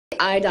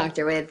eye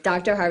doctor with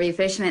Dr. Harvey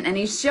Fishman, and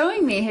he's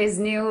showing me his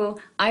new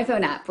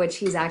iPhone app, which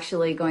he's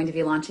actually going to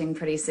be launching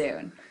pretty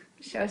soon.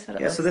 Show us what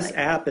it looks So this like.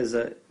 app is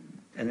an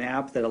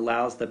app that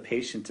allows the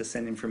patient to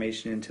send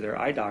information into their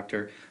eye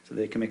doctor so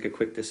they can make a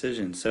quick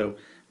decision. So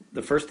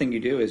the first thing you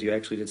do is you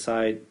actually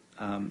decide,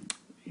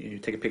 you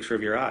take a picture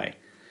of your eye.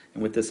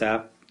 And with this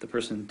app, the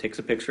person takes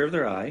a picture of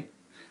their eye.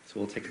 So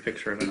we'll take a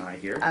picture of an eye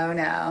here. Oh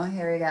no,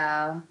 here we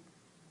go.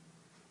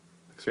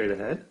 Straight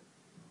ahead.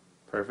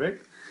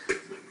 Perfect.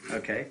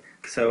 Okay.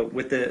 So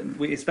with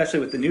especially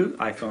with the new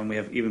iPhone, we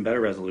have even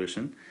better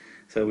resolution.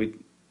 So we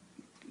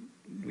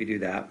do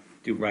that,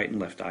 do right and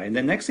left eye. And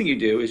then next thing you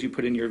do is you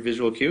put in your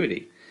visual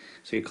acuity.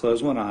 So you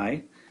close one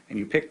eye and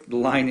you pick the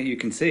line that you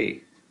can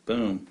see.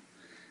 Boom.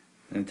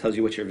 And it tells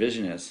you what your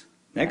vision is.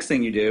 Next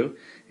thing you do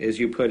is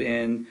you put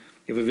in,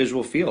 you have a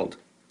visual field.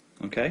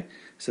 Okay?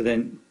 So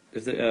then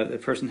if the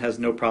person has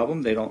no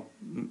problem, they don't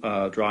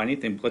draw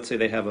anything. Let's say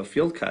they have a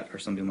field cut or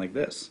something like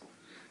this,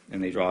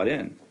 and they draw it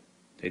in.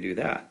 They do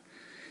that.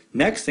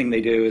 Next thing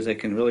they do is they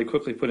can really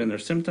quickly put in their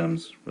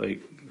symptoms,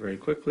 really very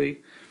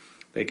quickly.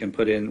 They can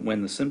put in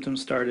when the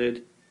symptoms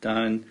started,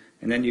 done,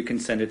 and then you can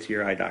send it to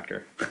your eye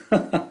doctor.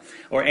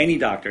 Or any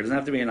doctor. It doesn't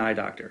have to be an eye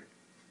doctor.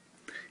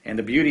 And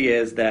the beauty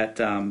is that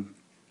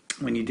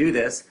when you do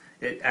this,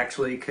 it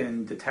actually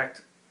can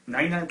detect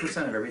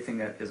 99% of everything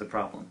that is a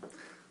problem.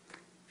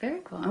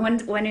 Very cool.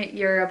 And when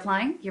you're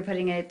applying, you're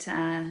putting it...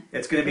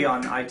 It's going to be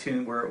on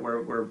iTunes.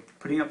 We're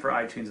putting up for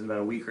iTunes in about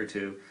a week or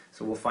two,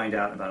 so we'll find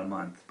out in about a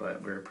month,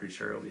 but we're pretty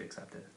sure it'll be accepted.